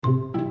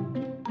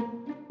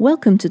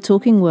Welcome to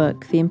Talking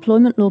Work, the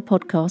employment law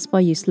podcast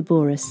by Jus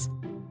Laboris.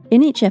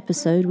 In each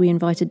episode, we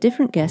invite a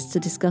different guest to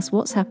discuss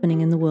what's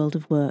happening in the world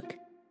of work.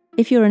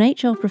 If you're an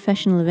HR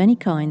professional of any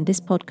kind,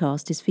 this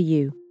podcast is for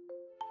you.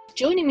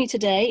 Joining me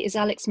today is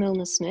Alex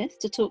Milner-Smith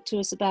to talk to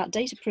us about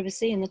data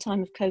privacy in the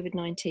time of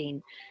COVID-19.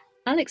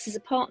 Alex is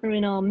a partner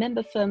in our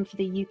member firm for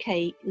the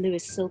UK,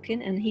 Lewis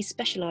Silkin, and he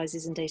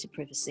specialises in data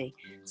privacy.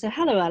 So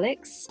hello,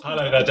 Alex.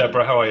 Hello there,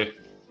 Deborah. How are you?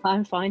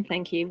 I'm fine,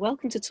 thank you.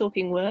 Welcome to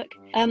Talking Work.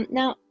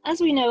 Now,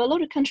 as we know, a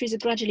lot of countries are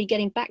gradually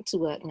getting back to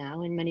work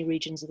now in many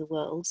regions of the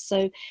world.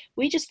 So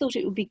we just thought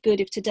it would be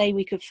good if today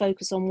we could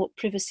focus on what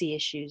privacy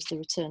issues the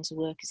return to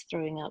work is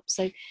throwing up.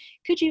 So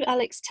could you,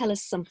 Alex, tell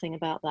us something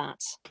about that?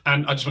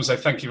 And I just want to say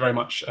thank you very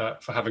much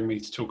for having me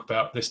to talk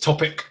about this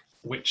topic,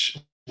 which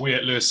we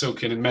at Lewis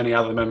Silkin and many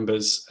other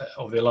members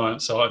of the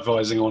Alliance are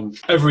advising on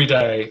every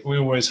day. We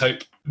always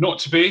hope not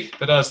to be,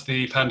 but as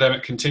the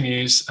pandemic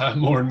continues,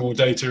 more and more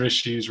data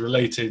issues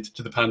related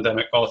to the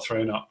pandemic are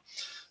thrown up.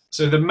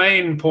 So the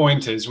main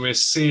point is we're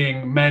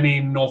seeing many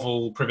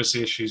novel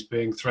privacy issues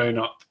being thrown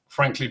up,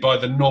 frankly, by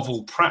the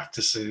novel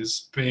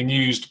practices being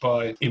used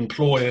by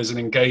employers and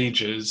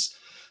engagers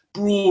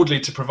broadly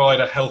to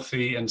provide a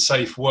healthy and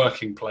safe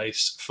working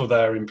place for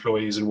their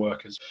employees and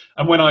workers.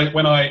 And when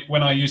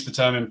I use the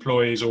term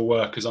employees or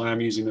workers, I am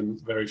using them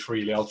very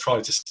freely. I'll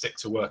try to stick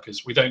to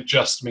workers. We don't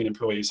just mean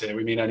employees here,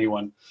 we mean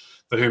anyone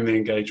for whom the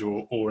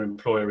engager or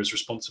employer is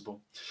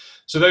responsible.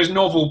 So those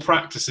novel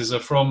practices are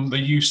from the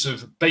use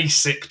of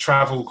basic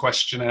travel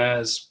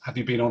questionnaires, have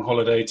you been on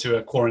holiday to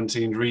a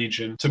quarantined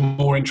region, to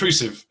more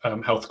intrusive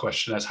health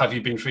questionnaires, have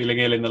you been feeling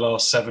ill in the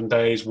last 7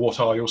 days, what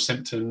are your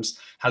symptoms,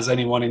 has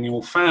anyone in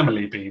your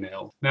family been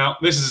ill? Now,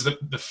 this is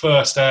the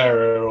first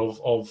area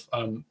of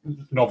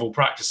novel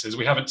practices.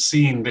 We haven't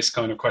seen this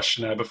kind of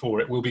questionnaire before.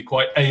 It will be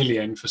quite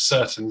alien for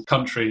certain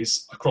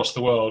countries across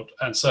the world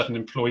and certain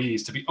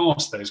employees to be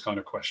asked those kind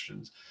of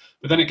questions.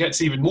 But then it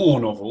gets even more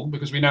novel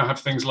because we now have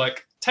things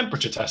like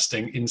temperature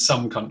testing in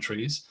some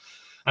countries,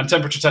 and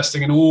temperature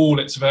testing in all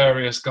its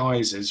various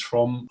guises,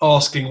 from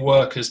asking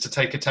workers to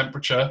take a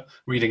temperature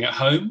reading at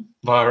home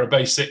via a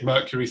basic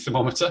mercury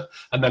thermometer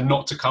and then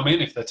not to come in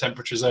if their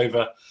temperature's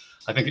over,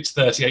 I think it's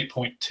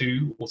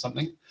 38.2 or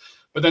something.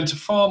 But then to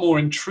far more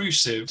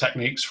intrusive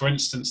techniques, for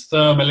instance,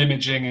 thermal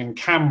imaging and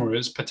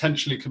cameras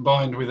potentially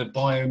combined with a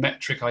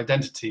biometric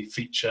identity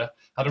feature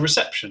at a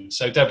reception.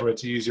 So Deborah,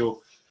 to use your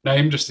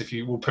name, just if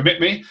you will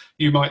permit me,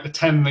 you might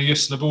attend the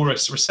Jus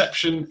Laboris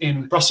reception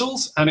in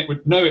Brussels and it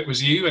would know it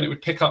was you and it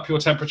would pick up your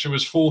temperature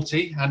was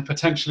 40 and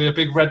potentially a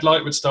big red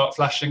light would start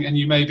flashing and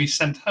you may be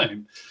sent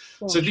home.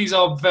 Gosh. So these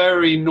are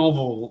very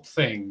novel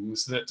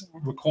things that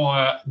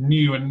require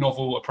new and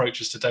novel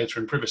approaches to data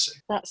and privacy.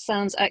 That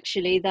sounds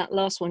actually, that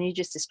last one you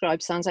just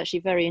described sounds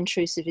actually very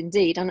intrusive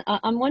indeed. And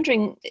I'm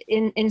wondering,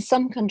 in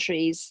some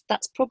countries,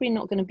 that's probably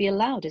not going to be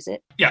allowed, is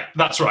it? Yeah,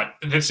 that's right.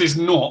 This is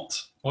not.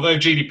 Although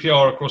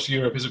GDPR across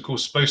Europe is, of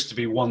course, supposed to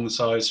be one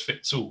size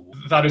fits all,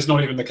 that is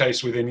not even the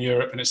case within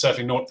Europe, and it's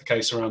certainly not the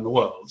case around the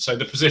world. So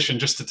the position,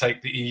 just to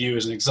take the EU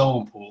as an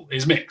example,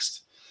 is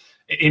mixed.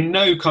 In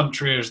no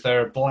country is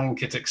there a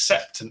blanket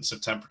acceptance of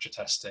temperature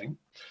testing.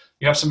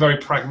 You have some very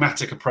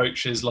pragmatic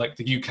approaches like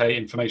the UK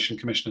Information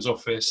Commissioner's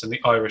Office and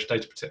the Irish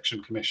Data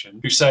Protection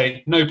Commission, who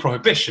say no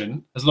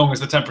prohibition as long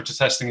as the temperature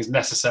testing is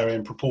necessary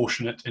and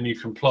proportionate and you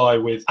comply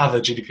with other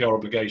GDPR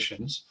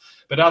obligations.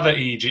 But other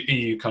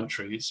EU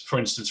countries, for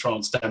instance,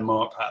 France,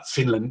 Denmark,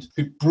 Finland,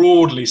 who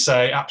broadly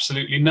say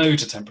absolutely no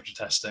to temperature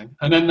testing.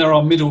 And then there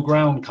are middle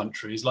ground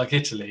countries like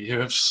Italy who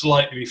have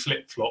slightly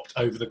flip-flopped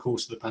over the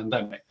course of the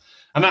pandemic.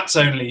 And that's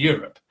only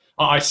Europe.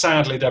 I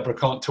sadly, Deborah,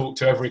 can't talk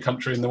to every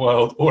country in the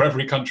world or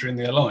every country in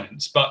the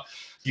Alliance, but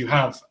you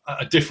have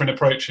a different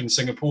approach in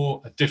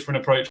Singapore, a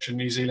different approach in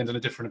New Zealand, and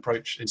a different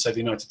approach in, say, the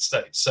United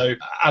States. So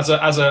as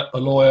a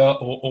lawyer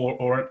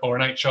or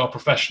an HR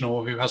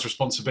professional who has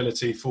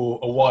responsibility for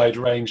a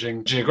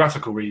wide-ranging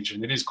geographical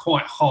region, it is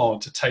quite hard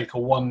to take a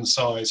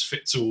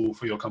one-size-fits-all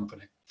for your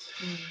company.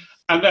 Mm.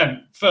 And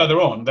then further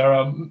on, there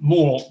are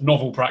more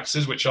novel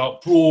practices which are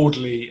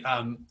broadly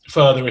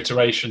further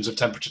iterations of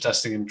temperature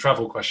testing and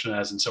travel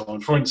questionnaires and so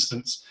on. For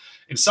instance,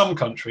 in some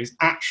countries,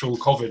 actual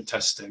COVID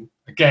testing,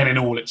 again in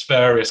all its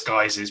various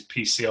guises,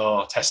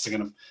 PCR testing,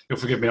 and you'll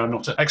forgive me, I'm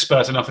not an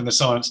expert enough in the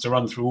science to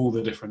run through all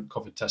the different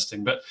COVID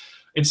testing, but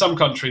in some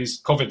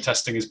countries, COVID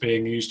testing is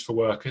being used for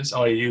workers,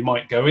 i.e. you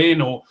might go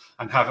in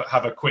and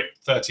have a quick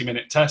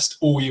 30-minute test,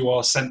 or you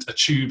are sent a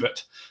tube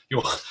at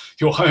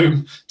your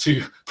home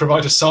to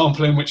provide a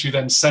sample in which you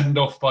then send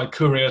off by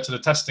courier to the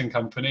testing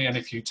company, and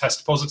if you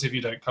test positive,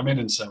 you don't come in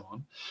and so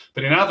on.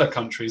 But in other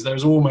countries,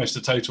 there's almost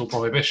a total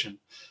prohibition.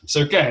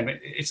 So again,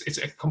 it's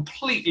a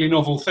completely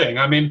novel thing.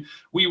 I mean,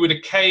 we would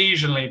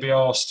occasionally be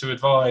asked to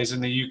advise in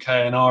the UK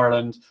and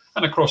Ireland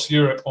and across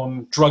Europe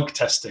on drug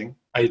testing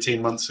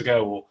 18 months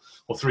ago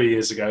or 3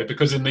 years ago,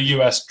 because in the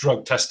US,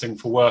 drug testing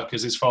for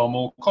workers is far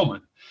more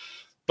common.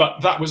 But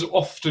that was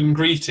often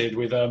greeted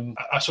with a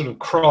sort of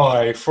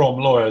cry from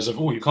lawyers of,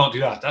 oh, you can't do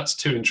that. That's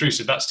too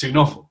intrusive. That's too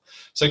novel.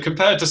 So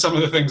compared to some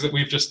of the things that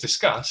we've just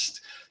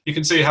discussed, you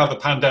can see how the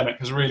pandemic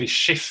has really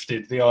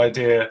shifted the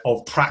idea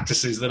of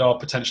practices that are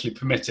potentially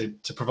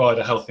permitted to provide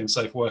a healthy and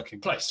safe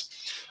working place.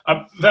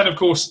 Then, of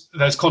course,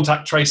 there's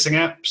contact tracing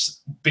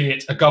apps, be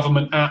it a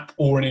government app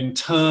or an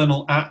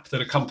internal app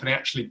that a company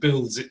actually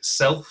builds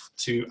itself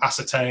to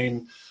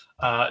ascertain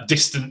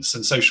distance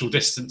and social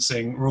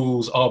distancing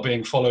rules are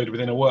being followed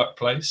within a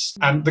workplace.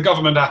 And the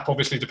government app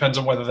obviously depends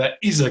on whether there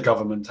is a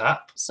government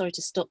app. Sorry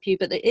to stop you,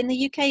 but in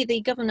the UK,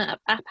 the government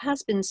app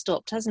has been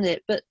stopped, hasn't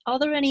it? But are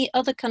there any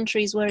other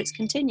countries where it's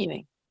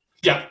continuing?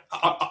 Yeah,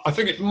 I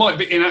think it might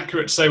be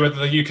inaccurate to say whether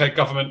the UK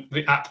government,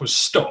 the app was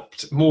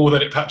stopped, more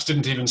that it perhaps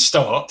didn't even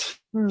start.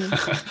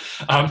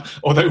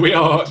 Although we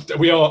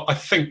are, I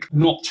think,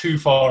 not too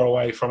far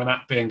away from an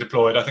app being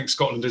deployed. I think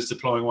Scotland is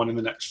deploying one in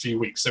the next few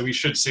weeks. So we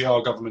should see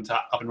our government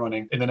app up and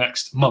running in the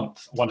next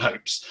month, one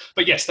hopes.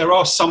 But yes, there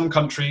are some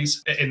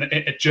countries, in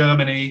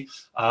Germany,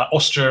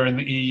 Austria in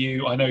the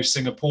EU. I know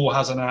Singapore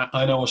has an app.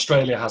 I know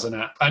Australia has an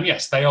app. And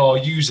yes, they are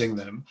using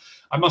them.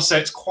 I must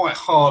say it's quite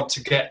hard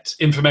to get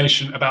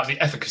information about the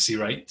efficacy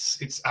rates.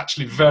 It's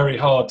actually very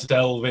hard to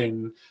delve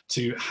in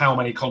to how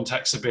many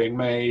contacts are being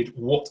made,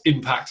 what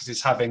impact it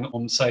is having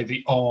on, say,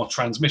 the R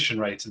transmission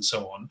rate and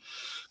so on.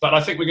 But I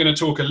think we're going to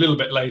talk a little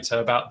bit later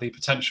about the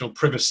potential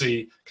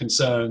privacy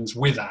concerns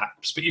with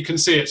apps. But you can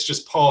see it's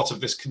just part of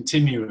this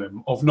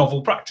continuum of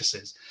novel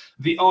practices.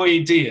 The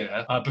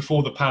idea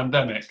before the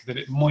pandemic that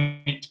it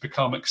might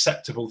become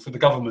acceptable for the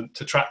government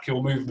to track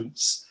your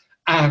movements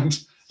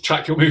and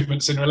track your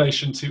movements in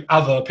relation to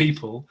other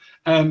people,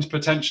 and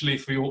potentially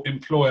for your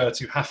employer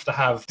to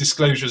have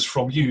disclosures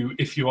from you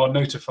if you are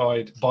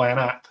notified by an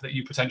app that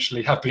you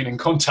potentially have been in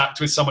contact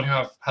with someone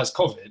who has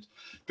COVID,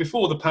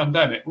 before the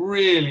pandemic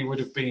really would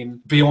have been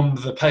beyond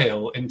the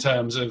pale in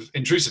terms of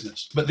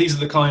intrusiveness. But these are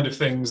the kind of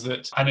things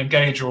that an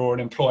engager or an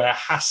employer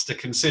has to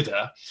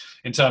consider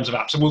in terms of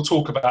apps. And we'll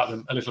talk about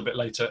them a little bit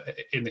later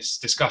in this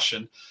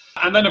discussion.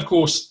 And then, of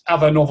course,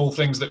 other novel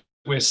things that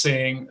we're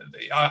seeing,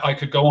 I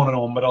could go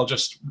on, but I'll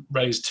just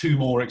raise two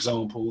more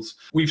examples.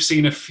 We've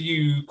seen a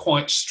few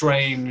quite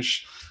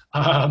strange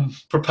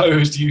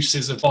proposed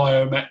uses of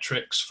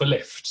biometrics for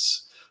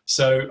lifts.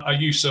 So a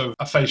use of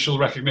a facial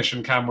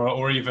recognition camera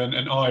or even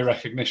an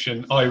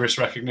iris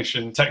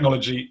recognition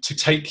technology to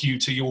take you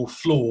to your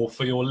floor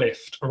for your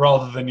lift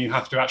rather than you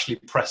have to actually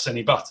press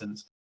any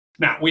buttons.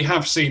 Now, we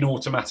have seen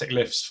automatic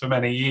lifts for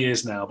many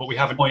years now, but we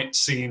haven't quite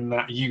seen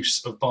that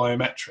use of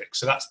biometrics.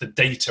 So that's the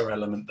data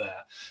element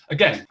there.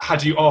 Again,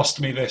 had you asked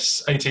me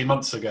this 18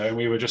 months ago and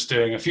we were just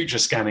doing a future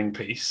scanning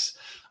piece,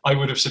 I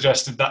would have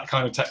suggested that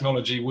kind of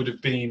technology would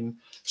have been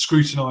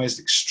scrutinised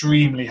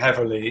extremely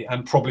heavily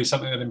and probably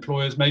something that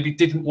employers maybe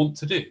didn't want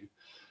to do.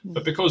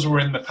 But because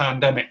we're in the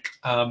pandemic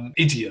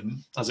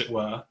idiom, as it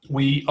were,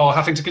 we are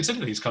having to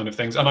consider these kind of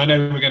things. And I know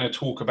we're going to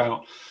talk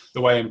about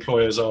the way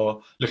employers are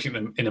looking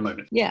at them in a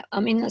moment. Yeah, I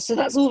mean, so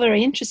that's all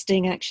very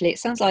interesting, actually. It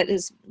sounds like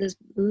there's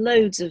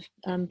loads of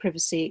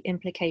privacy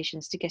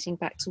implications to getting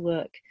back to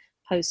work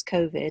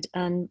post-COVID,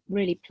 and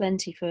really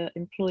plenty for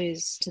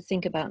employers to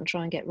think about and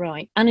try and get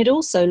right. And it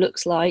also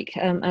looks like,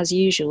 as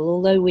usual,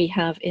 although we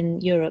have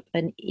in Europe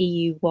an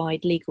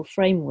EU-wide legal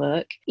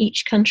framework,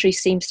 each country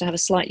seems to have a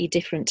slightly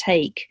different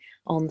take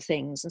on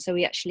things. And so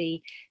we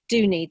actually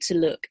do need to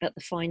look at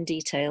the fine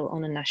detail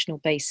on a national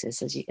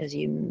basis, as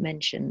you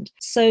mentioned.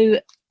 So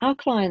our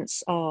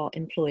clients are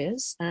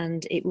employers,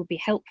 and it would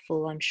be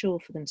helpful, I'm sure,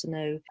 for them to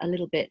know a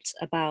little bit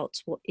about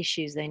what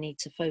issues they need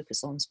to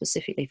focus on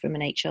specifically from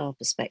an HR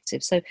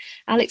perspective. So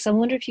Alex, I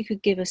wonder if you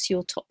could give us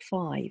your top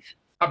 5.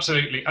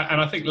 Absolutely.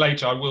 And I think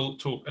later I will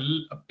talk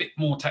a bit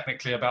more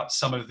technically about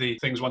some of the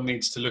things one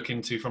needs to look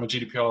into from a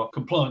GDPR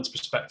compliance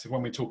perspective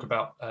when we talk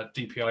about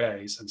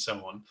DPIAs and so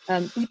on.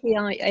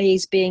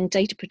 DPIAs being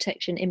data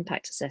protection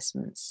impact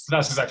assessments.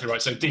 That's exactly right.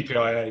 So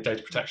DPIA,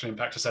 data protection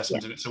impact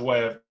assessment, and it's a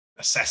way of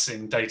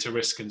assessing data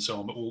risk and so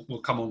on, but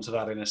we'll come on to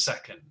that in a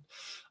second.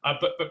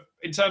 But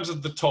in terms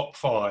of the top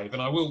 5,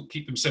 and I will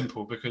keep them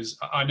simple because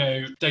I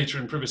know data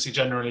and privacy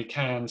generally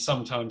can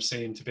sometimes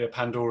seem to be a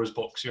Pandora's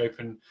box. You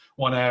open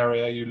one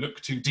area, you look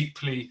too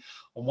deeply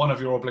on one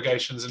of your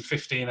obligations and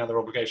 15 other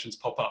obligations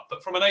pop up.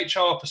 But from an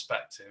HR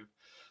perspective,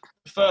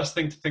 the first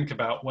thing to think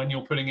about when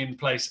you're putting in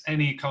place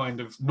any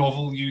kind of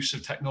novel use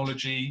of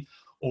technology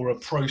or a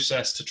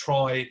process to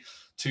try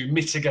to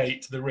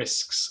mitigate the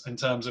risks in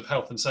terms of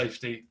health and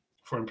safety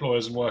for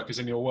employers and workers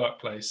in your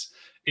workplace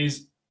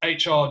is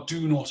HR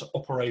do not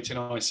operate in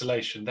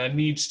isolation. There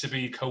needs to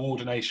be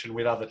coordination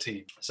with other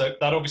teams. So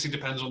that obviously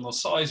depends on the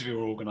size of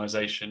your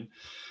organisation.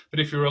 But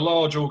if you're a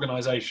large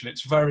organisation,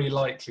 it's very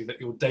likely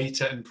that your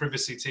data and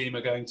privacy team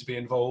are going to be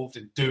involved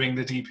in doing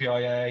the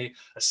DPIA,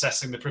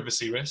 assessing the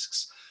privacy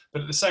risks.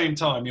 But at the same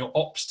time, your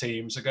ops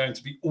teams are going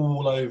to be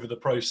all over the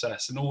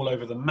process and all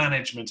over the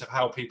management of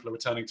how people are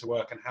returning to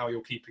work and how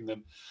you're keeping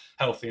them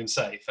healthy and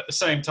safe. At the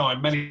same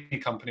time, many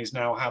companies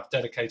now have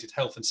dedicated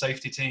health and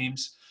safety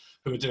teams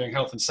who are doing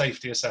health and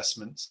safety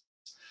assessments.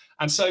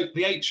 And so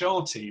the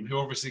HR team, who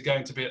are obviously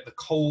going to be at the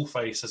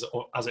coalface,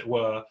 as it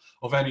were,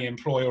 of any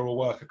employer or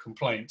worker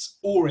complaints,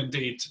 or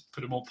indeed, to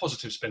put a more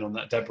positive spin on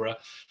that, Deborah,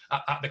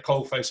 at the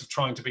coalface of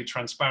trying to be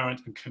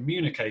transparent and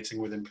communicating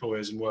with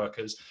employers and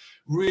workers,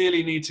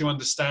 really need to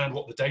understand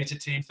what the data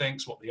team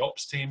thinks, what the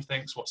ops team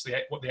thinks, what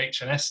the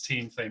H&S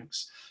team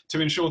thinks,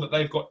 to ensure that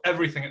they've got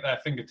everything at their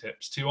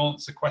fingertips to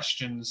answer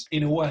questions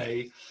in a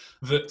way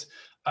that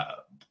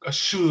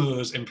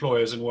assures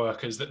employers and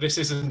workers that this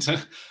isn't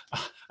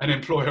an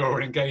employer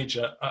or an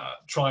engager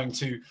trying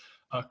to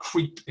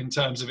creep in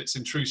terms of its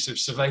intrusive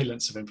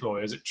surveillance of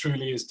employers. It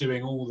truly is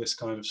doing all this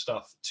kind of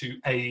stuff to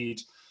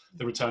aid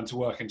the return to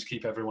work and to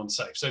keep everyone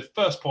safe. So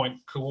first point,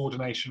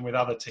 coordination with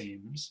other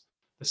teams.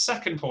 The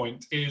second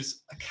point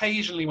is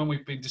occasionally when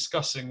we've been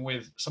discussing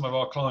with some of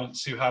our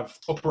clients who have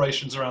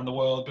operations around the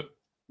world, but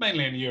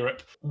mainly in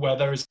Europe, where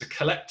there is the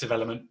collective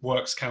element,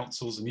 works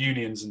councils and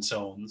unions and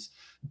so on,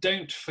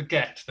 don't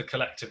forget the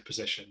collective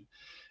position.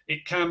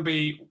 It can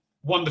be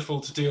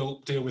wonderful to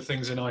deal with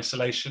things in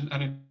isolation.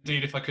 And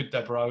indeed, if I could,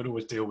 Deborah, I would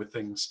always deal with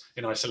things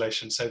in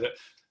isolation so that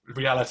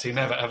reality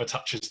never ever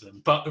touches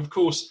them. But of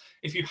course,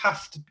 if you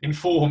have to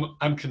inform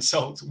and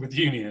consult with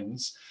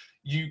unions,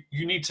 you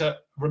need to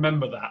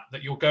remember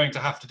that you're going to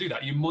have to do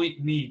that. You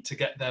might need to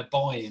get their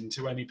buy-in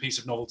to any piece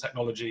of novel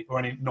technology or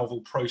any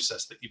novel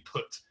process that you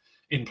put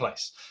in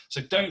place. So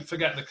don't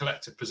forget the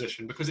collective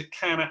position, because it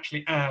can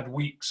actually add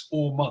weeks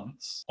or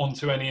months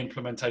onto any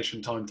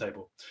implementation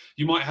timetable.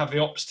 You might have the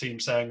ops team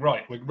saying,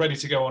 right, we're ready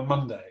to go on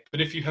Monday.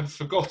 But if you have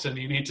forgotten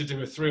you need to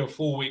do a 3 or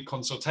 4 week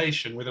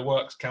consultation with a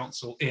works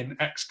council in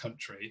X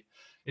country,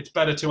 it's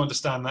better to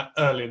understand that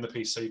early in the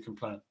piece so you can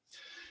plan.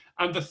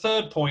 And the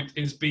third point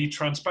is be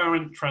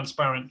transparent,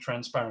 transparent,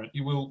 transparent.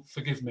 You will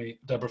forgive me,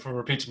 Deborah, for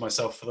repeating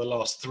myself for the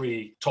last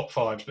 3 top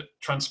 5s, but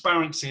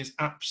transparency is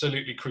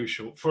absolutely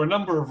crucial for a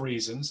number of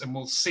reasons. And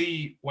we'll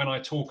see when I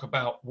talk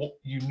about what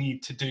you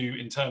need to do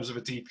in terms of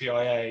a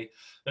DPIA,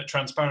 that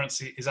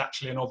transparency is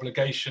actually an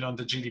obligation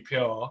under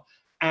GDPR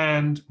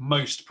and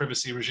most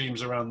privacy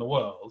regimes around the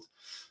world.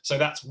 So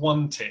that's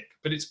one tick,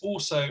 but it's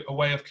also a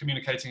way of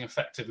communicating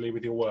effectively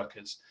with your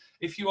workers.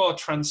 If you are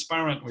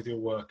transparent with your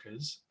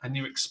workers and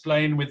you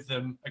explain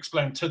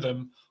to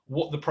them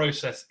what the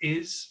process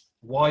is,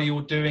 why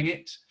you're doing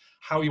it,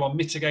 how you are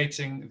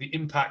mitigating the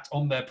impact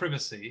on their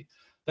privacy,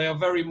 they are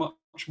very much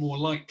more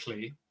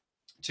likely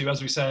to,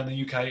 as we say in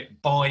the UK,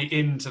 buy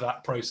into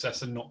that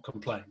process and not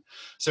complain.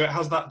 So it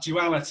has that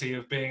duality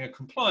of being a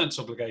compliance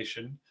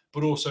obligation,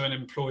 but also an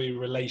employee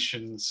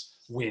relations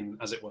win,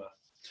 as it were.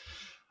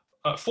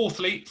 Fourth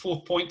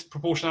point,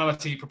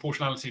 proportionality,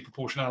 proportionality,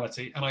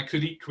 proportionality. And I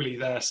could equally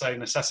there say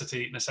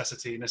necessity,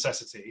 necessity,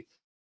 necessity.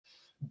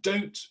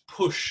 Don't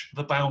push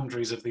the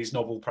boundaries of these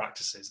novel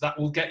practices. That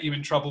will get you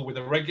in trouble with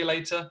a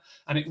regulator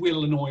and it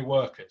will annoy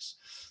workers.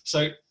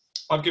 So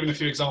I've given a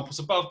few examples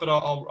above, but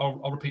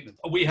I'll repeat them.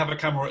 We have a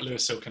camera at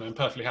Lewis Silk, and I'm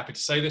perfectly happy to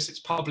say this. It's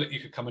public. You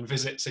could come and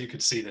visit, so you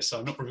could see this. So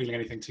I'm not revealing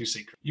anything too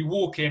secret. You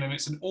walk in, and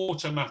it's an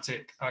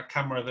automatic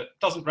camera that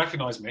doesn't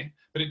recognise me,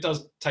 but it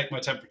does take my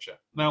temperature.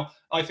 Now,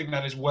 I think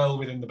that is well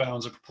within the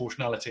bounds of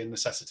proportionality and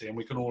necessity, and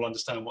we can all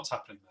understand what's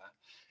happening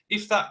there.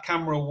 If that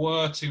camera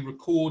were to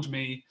record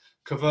me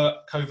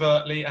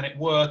covertly, and it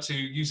were to,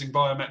 using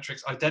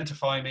biometrics,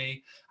 identify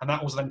me, and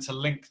that was then to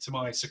link to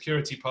my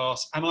security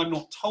pass, and I'm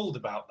not told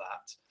about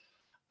that,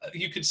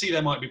 you could see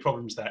there might be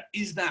problems there.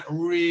 Is that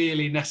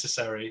really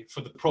necessary for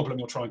the problem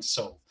you're trying to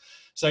solve?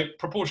 So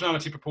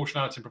proportionality,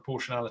 proportionality, and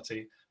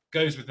proportionality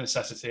goes with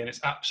necessity, and it's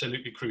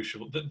absolutely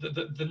crucial.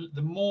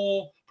 The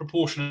more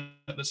proportionate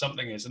that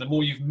something is, and the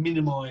more you've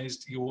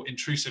minimized your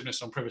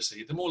intrusiveness on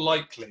privacy, the more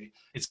likely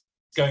it's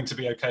going to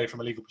be okay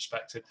from a legal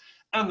perspective,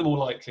 and the more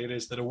likely it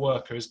is that a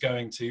worker is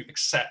going to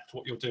accept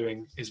what you're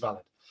doing is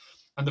valid.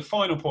 And the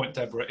final point,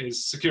 Deborah,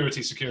 is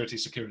security, security,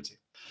 security.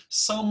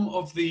 Some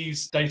of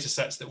these data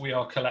sets that we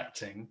are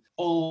collecting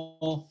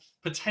are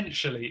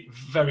potentially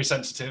very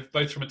sensitive,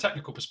 both from a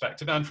technical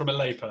perspective and from a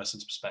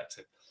layperson's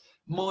perspective.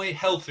 My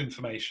health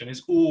information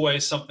is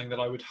always something that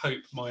I would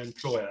hope my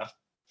employer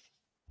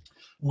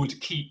would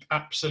keep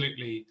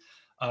absolutely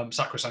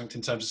sacrosanct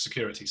in terms of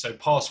security. So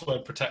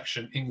password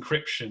protection,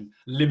 encryption,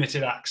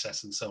 limited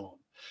access, and so on.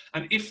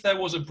 And if there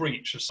was a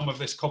breach of some of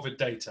this COVID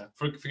data,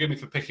 forgive me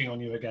for picking on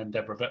you again,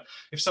 Deborah, but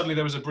if suddenly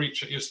there was a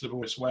breach at Jusla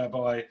Boris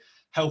whereby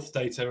health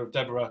data of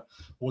Deborah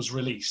was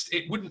released,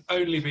 it wouldn't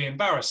only be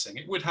embarrassing,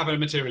 it would have a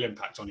material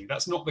impact on you.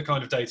 That's not the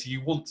kind of data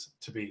you want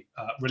to be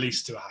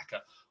released to a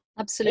hacker.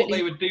 Absolutely. What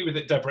they would do with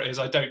it, Deborah, is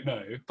I don't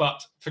know,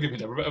 but forgive me,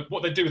 Deborah, but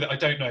what they do with it, I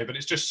don't know, but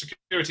it's just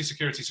security,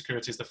 security,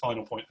 security is the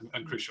final point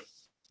and crucial.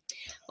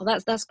 Well,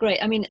 that's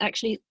great. I mean,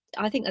 actually,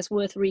 I think that's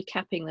worth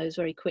recapping those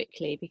very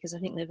quickly, because I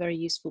think they're very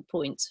useful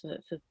points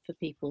for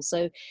people.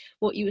 So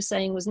what you were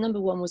saying was, number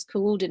one was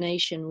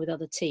coordination with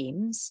other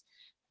teams.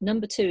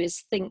 Number two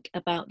is think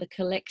about the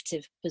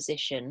collective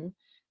position.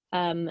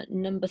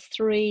 Number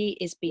 3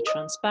 is be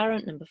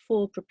transparent. Number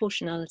 4,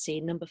 proportionality.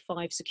 Number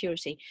 5,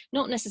 security.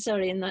 Not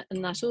necessarily in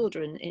that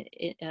order,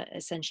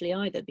 essentially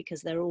either,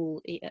 because they're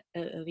all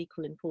of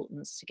equal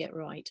importance to get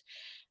right.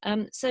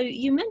 So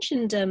you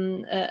mentioned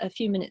a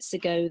few minutes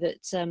ago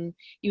that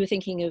you were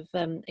thinking of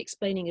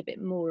explaining a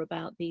bit more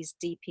about these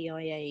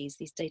DPIAs,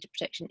 these data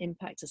protection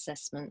impact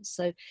assessments.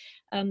 So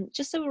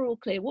just so we're all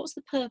clear, what's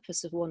the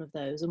purpose of one of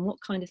those, and what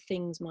kind of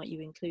things might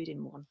you include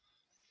in one?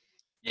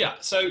 Yeah,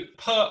 so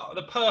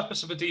the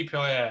purpose of a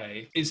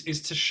DPIA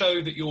is to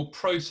show that your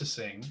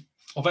processing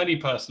of any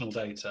personal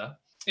data,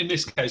 in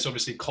this case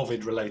obviously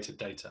COVID-related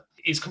data,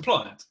 is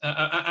compliant.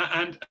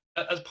 And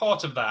as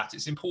part of that,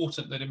 it's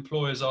important that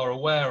employers are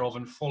aware of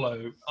and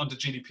follow, under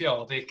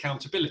GDPR, the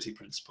accountability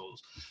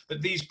principles.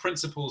 But these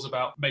principles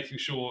about making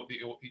sure that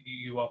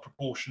you are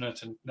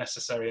proportionate and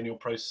necessary in your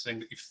processing,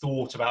 that you've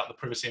thought about the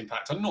privacy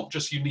impact, are not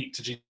just unique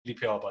to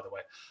GDPR, by the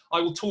way.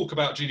 I will talk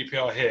about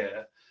GDPR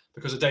here,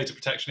 because a data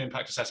protection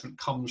impact assessment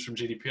comes from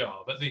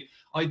GDPR. But the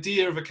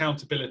idea of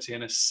accountability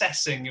and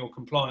assessing your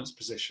compliance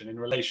position in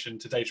relation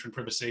to data and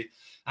privacy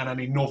and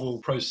any novel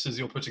processes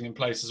you're putting in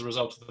place as a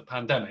result of the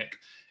pandemic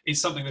is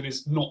something that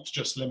is not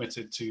just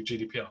limited to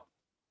GDPR.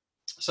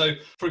 So,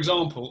 for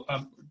example,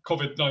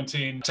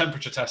 COVID-19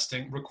 temperature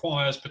testing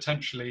requires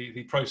potentially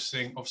the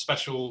processing of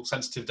special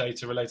sensitive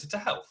data related to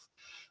health.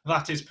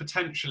 That is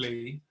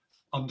potentially,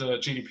 under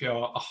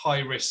GDPR, a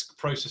high-risk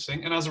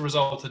processing, and as a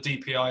result, a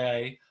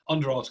DPIA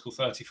under Article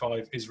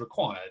 35 is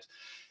required.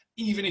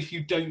 Even if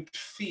you don't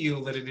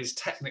feel that it is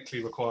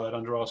technically required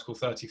under Article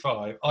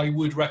 35, I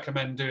would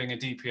recommend doing a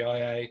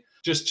DPIA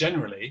just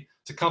generally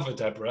to cover,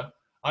 Deborah,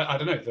 I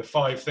don't know, the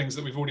 5 things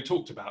that we've already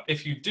talked about.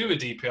 If you do a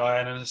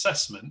DPIA and an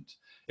assessment,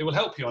 it will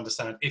help you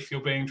understand if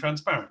you're being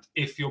transparent,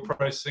 if your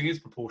processing is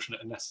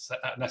proportionate and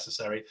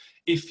necessary,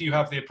 if you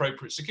have the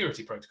appropriate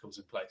security protocols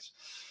in place.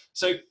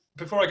 So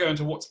before I go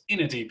into what's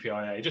in a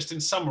DPIA, just in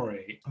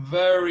summary,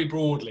 very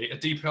broadly, a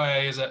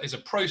DPIA is a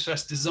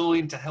process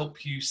designed to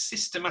help you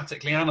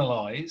systematically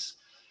analyse,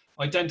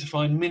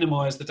 identify and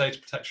minimise the data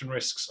protection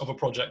risks of a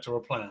project or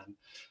a plan.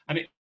 And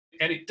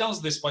it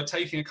does this by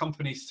taking a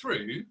company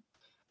through,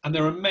 and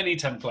there are many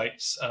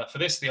templates for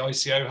this. The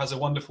ICO has a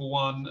wonderful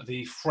one.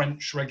 The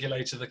French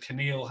regulator, the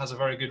CNIL, has a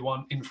very good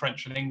one in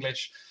French and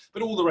English.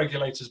 But all the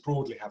regulators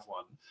broadly have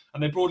one.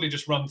 And they broadly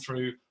just run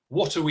through,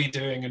 what are we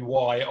doing and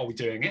why are we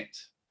doing it?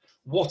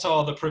 What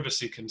are the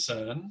privacy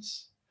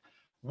concerns?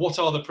 What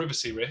are the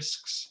privacy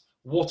risks?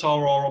 What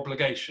are our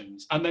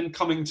obligations? And then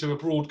coming to a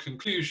broad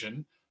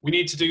conclusion, we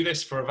need to do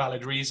this for a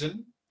valid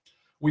reason.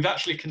 We've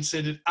actually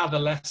considered other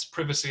less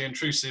privacy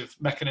intrusive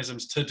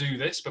mechanisms to do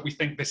this, but we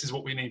think this is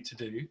what we need to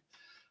do.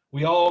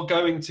 We are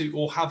going to,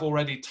 or have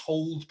already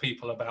told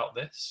people about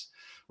this.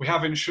 We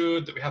have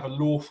ensured that we have a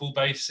lawful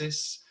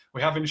basis.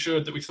 We have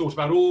ensured that we've thought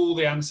about all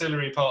the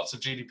ancillary parts of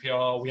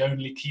GDPR. We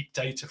only keep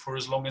data for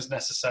as long as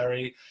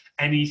necessary.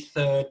 Any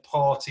third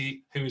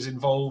party who is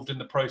involved in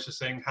the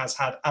processing has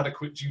had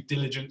adequate due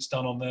diligence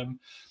done on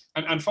them.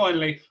 And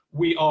finally,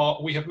 we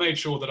have made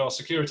sure that our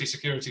security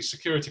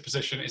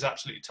position is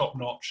absolutely top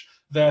notch.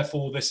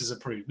 Therefore, this is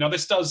approved. Now,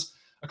 this does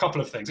a couple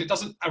of things. It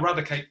doesn't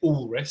eradicate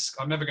all risk.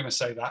 I'm never going to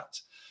say that.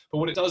 But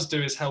what it does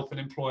do is help an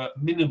employer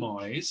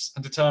minimize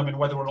and determine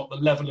whether or not the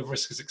level of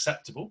risk is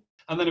acceptable.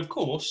 And then, of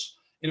course,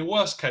 in a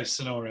worst case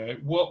scenario,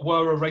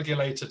 were a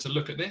regulator to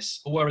look at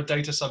this, or were a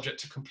data subject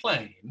to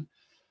complain,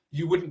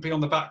 you wouldn't be on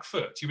the back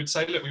foot. You would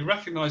say, look, we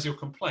recognise your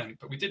complaint,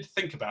 but we did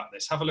think about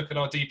this. Have a look at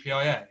our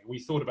DPIA. We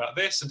thought about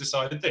this and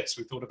decided this.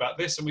 We thought about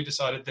this and we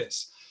decided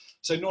this.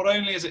 So not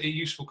only is it a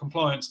useful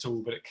compliance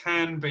tool, but it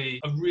can be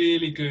a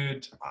really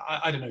good,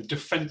 I don't know,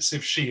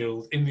 defensive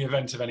shield in the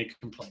event of any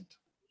complaint.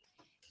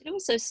 It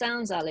also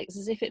sounds, Alex,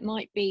 as if it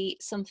might be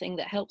something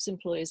that helps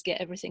employers get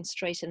everything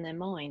straight in their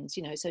minds,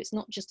 so it's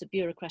not just a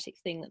bureaucratic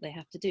thing that they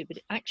have to do, but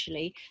it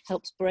actually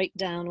helps break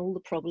down all the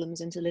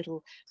problems into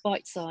little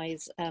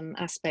bite-sized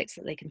aspects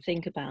that they can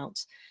think about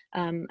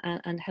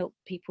and help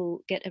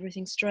people get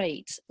everything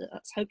straight.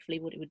 That's hopefully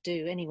what it would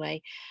do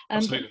anyway.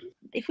 Absolutely.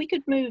 If we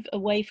could move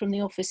away from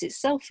the office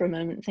itself for a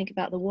moment and think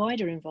about the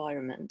wider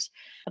environment,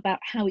 about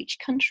how each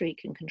country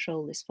can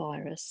control this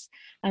virus.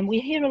 And we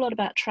hear a lot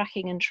about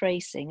tracking and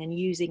tracing and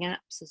using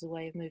apps as a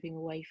way of moving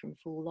away from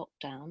full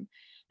lockdown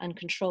and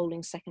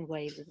controlling second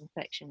waves of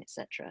infection,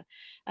 etc.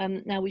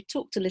 Now, we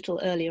talked a little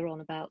earlier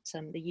on about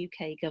the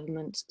UK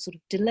government sort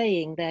of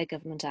delaying their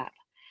government app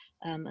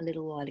a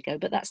little while ago,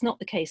 but that's not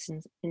the case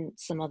in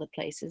some other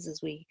places,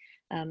 as we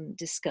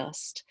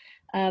discussed.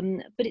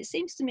 But it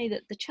seems to me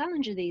that the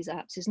challenge of these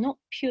apps is not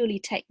purely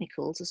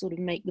technical to sort of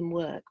make them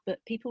work,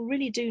 but people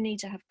really do need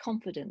to have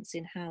confidence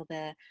in how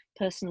their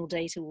personal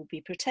data will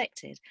be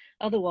protected.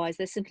 Otherwise,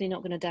 they're simply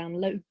not going to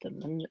download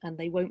them, and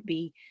they won't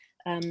be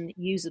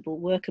usable,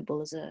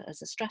 workable as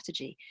a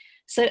strategy.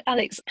 So,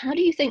 Alex, how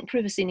do you think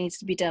privacy needs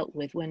to be dealt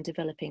with when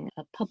developing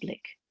a public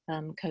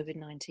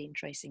COVID-19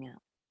 tracing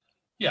app?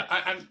 Yeah,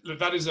 and look,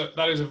 that is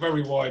a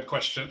very wide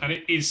question, and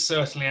it is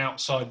certainly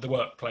outside the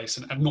workplace,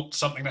 and not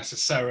something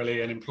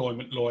necessarily an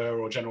employment lawyer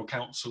or general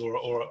counsel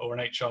or an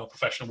HR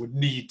professional would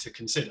need to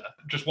consider.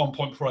 Just one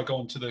point before I go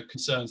on to the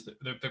concerns,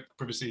 the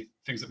privacy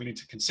things that we need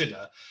to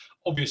consider.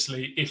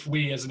 Obviously, if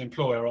we as an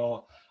employer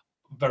are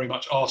very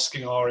much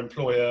asking our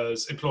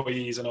employees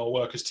and our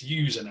workers to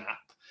use an app,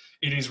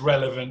 it is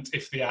relevant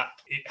if it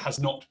has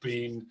not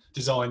been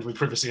designed with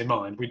privacy in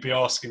mind. We'd be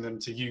asking them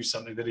to use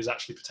something that is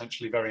actually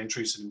potentially very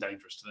intrusive and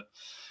dangerous to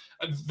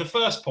them. The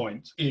first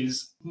point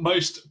is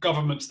most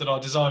governments that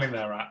are designing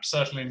their apps,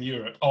 certainly in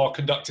Europe, are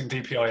conducting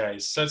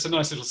DPIAs. So it's a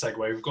nice little segue.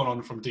 We've gone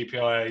on from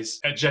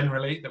DPIAs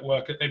generally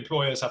that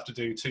employers have to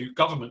do to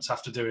governments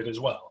have to do it as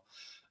well.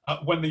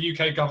 When the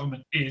UK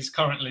government is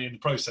currently in the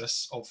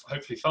process of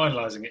hopefully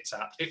finalising its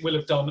app, it will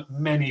have done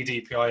many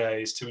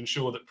DPIAs to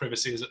ensure that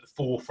privacy is at the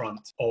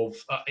forefront of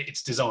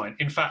its design.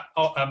 In fact,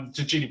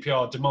 the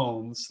GDPR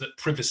demands that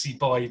privacy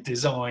by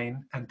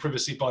design and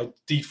privacy by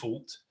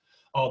default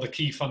are the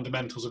key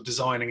fundamentals of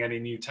designing any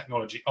new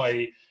technology,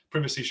 i.e.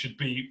 privacy should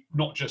be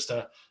not just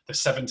the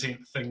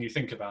 17th thing you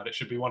think about, it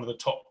should be one of the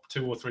top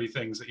 2 or 3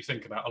 things that you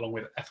think about, along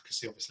with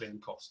efficacy, obviously,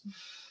 and cost.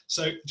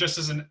 So just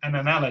as an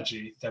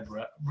analogy,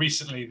 Deborah,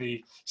 recently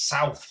the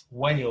South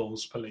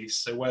Wales Police,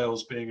 so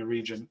Wales being a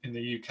region in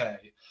the UK,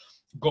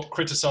 got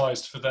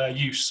criticised for their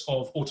use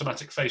of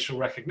automatic facial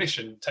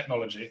recognition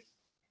technology,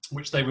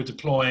 which they were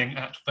deploying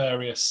at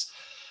various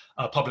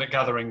public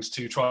gatherings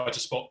to try to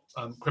spot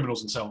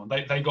criminals and so on.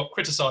 They got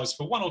criticised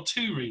for 1 or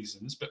 2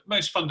 reasons, but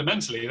most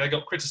fundamentally, they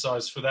got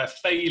criticised for their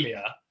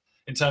failure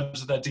in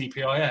terms of their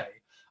DPIA.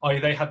 i.e.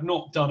 they had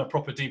not done a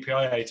proper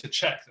DPIA to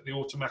check that the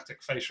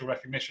automatic facial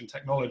recognition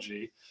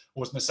technology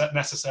was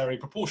necessary,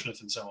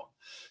 proportionate, and so on.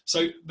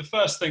 So the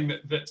first thing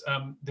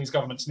that these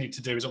governments need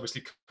to do is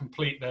obviously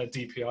complete their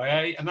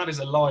DPIA, and that is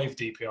a live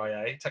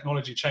DPIA.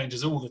 Technology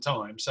changes all the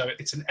time, so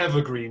it's an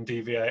evergreen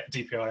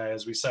DPIA,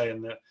 as we say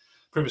in the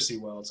privacy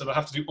world. So they'll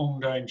have to do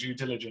ongoing due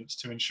diligence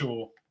to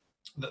ensure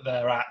that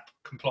their app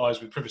complies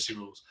with privacy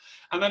rules.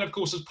 And then, of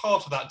course, as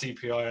part of that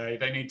DPIA,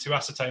 they need to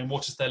ascertain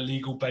what is their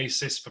legal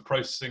basis for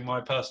processing my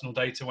personal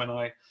data when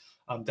I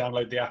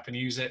download the app and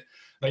use it.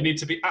 They need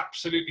to be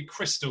absolutely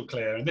crystal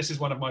clear, and this is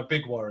one of my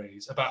big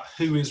worries, about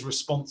who is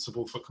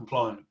responsible for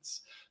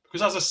compliance.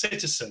 Because as a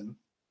citizen,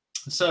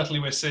 certainly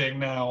we're seeing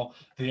now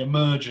the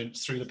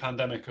emergence through the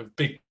pandemic of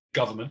big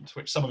government,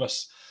 which some of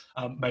us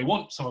may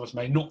want, some of us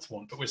may not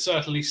want, but we're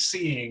certainly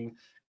seeing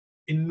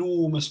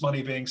enormous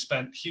money being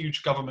spent,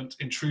 huge government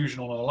intrusion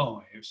on our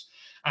lives.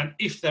 And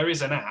if there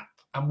is an app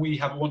and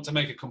we want to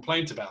make a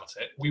complaint about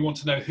it, we want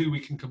to know who we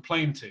can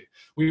complain to.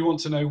 We want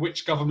to know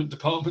which government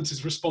department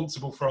is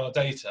responsible for our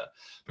data,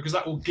 because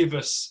that will give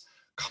us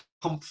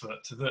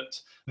comfort that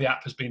the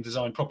app has been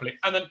designed properly.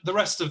 And then the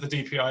rest of the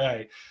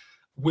DPIA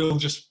will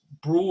just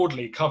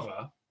broadly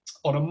cover,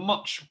 on a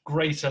much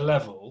greater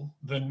level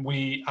than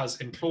we as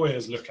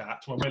employers look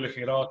at when we're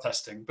looking at our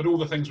testing, but all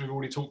the things we've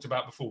already talked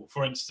about before.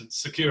 For instance,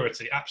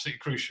 security, absolutely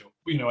crucial.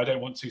 I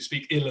don't want to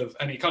speak ill of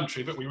any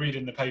country, but we read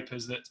in the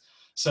papers that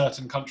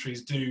certain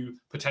countries do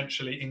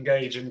potentially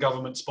engage in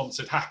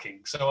government-sponsored hacking.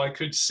 So I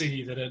could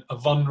see that a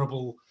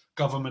vulnerable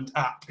government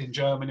app in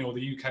Germany or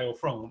the UK or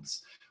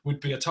France would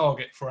be a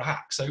target for a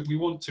hack. So we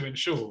want to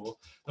ensure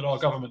that our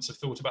governments have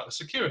thought about the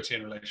security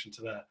in relation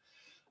to their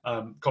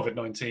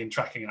COVID-19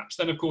 tracking apps.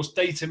 Then, of course,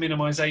 data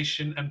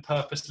minimization and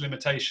purpose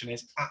limitation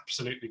is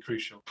absolutely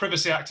crucial.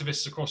 Privacy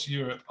activists across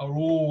Europe are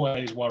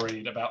always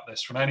worried about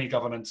this from any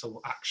governmental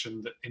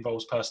action that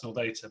involves personal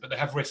data, but they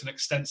have written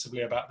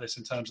extensively about this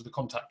in terms of the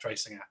contact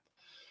tracing app.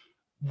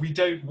 We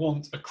don't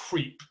want a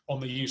creep on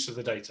the use of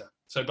the data.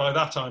 So by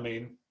that I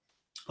mean,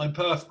 I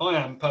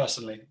am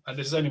personally, and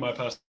this is only my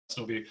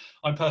personal view,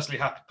 I'm personally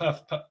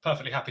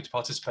perfectly happy to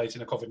participate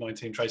in a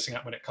COVID-19 tracing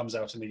app when it comes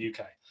out in the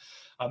UK.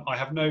 I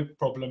have no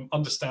problem,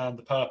 understand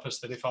the purpose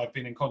that if I've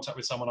been in contact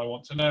with someone I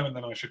want to know, and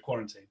then I should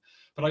quarantine.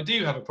 But I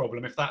do have a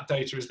problem if that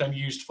data is then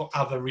used for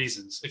other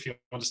reasons, if you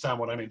understand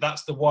what I mean.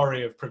 That's the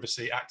worry of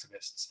privacy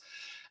activists.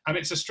 And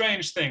it's a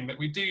strange thing that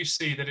we do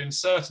see that in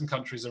certain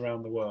countries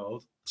around the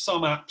world,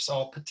 some apps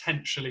are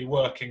potentially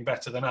working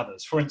better than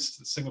others. For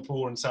instance,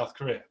 Singapore and South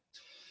Korea.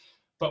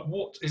 But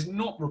what is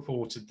not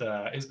reported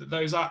there is that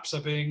those apps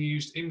are being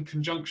used in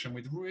conjunction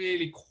with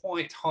really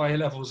quite high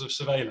levels of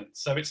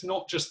surveillance. So it's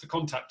not just the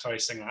contact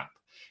tracing app,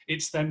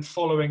 it's then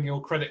following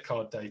your credit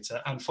card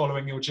data and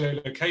following your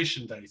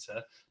geolocation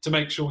data to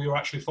make sure you're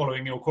actually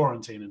following your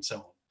quarantine and so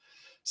on.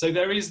 So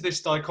there is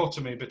this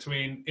dichotomy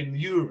between, in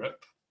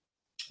Europe,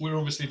 we're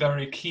obviously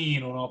very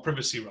keen on our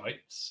privacy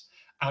rights,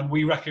 and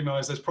we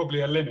recognise there's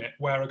probably a limit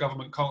where a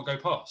government can't go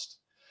past.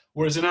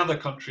 Whereas in other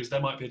countries,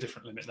 there might be a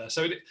different limit there.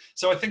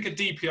 So I think a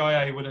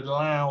DPIA would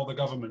allow the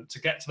government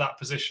to get to that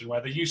position where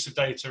the use of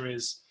data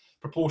is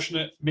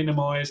proportionate,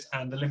 minimised,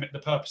 and the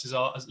purposes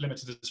are as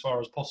limited as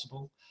far as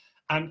possible.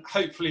 And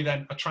hopefully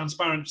then a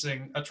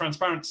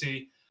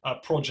transparency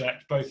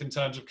project, both in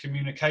terms of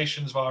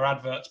communications via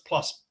adverts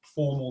plus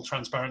formal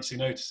transparency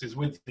notices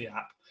with the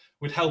app,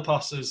 would help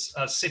us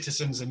as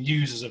citizens and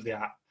users of the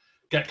app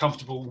get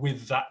comfortable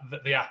with that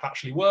the app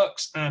actually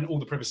works and all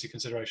the privacy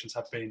considerations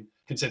have been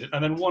considered.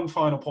 And then one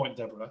final point,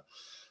 Deborah,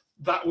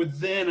 that would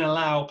then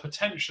allow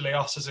potentially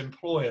us as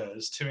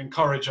employers to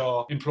encourage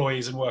our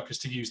employees and workers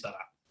to use that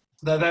app.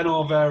 There then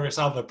are various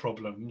other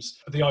problems.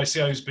 The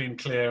ICO's been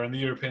clear and the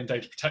European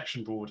Data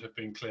Protection Board have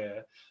been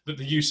clear that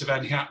the use of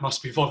any app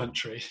must be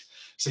voluntary.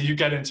 So you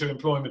get into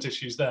employment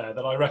issues there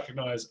that I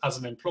recognise as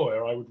an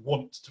employer, I would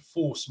want to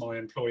force my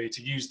employee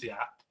to use the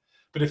app.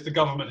 But if the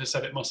government has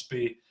said it must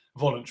be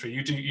voluntary,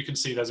 you can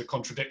see there's a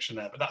contradiction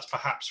there, but that's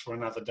perhaps for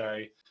another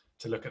day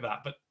to look at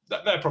that. But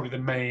they're probably the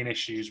main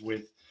issues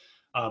with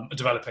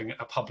developing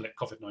a public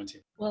COVID-19.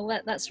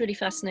 Well, that's really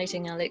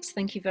fascinating, Alex.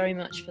 Thank you very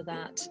much for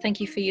that. Thank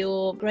you for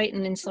your great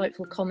and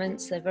insightful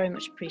comments. They're very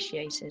much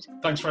appreciated.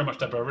 Thanks very much,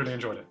 Deborah. I really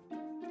enjoyed it.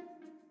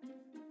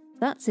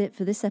 That's it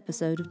for this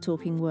episode of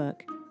Talking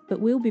Work, but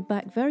we'll be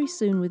back very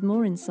soon with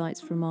more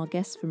insights from our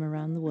guests from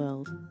around the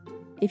world.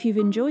 If you've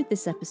enjoyed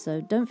this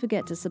episode, don't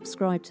forget to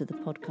subscribe to the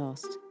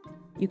podcast.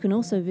 You can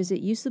also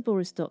visit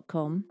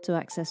uslaboris.com to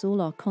access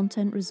all our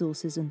content,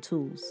 resources and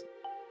tools.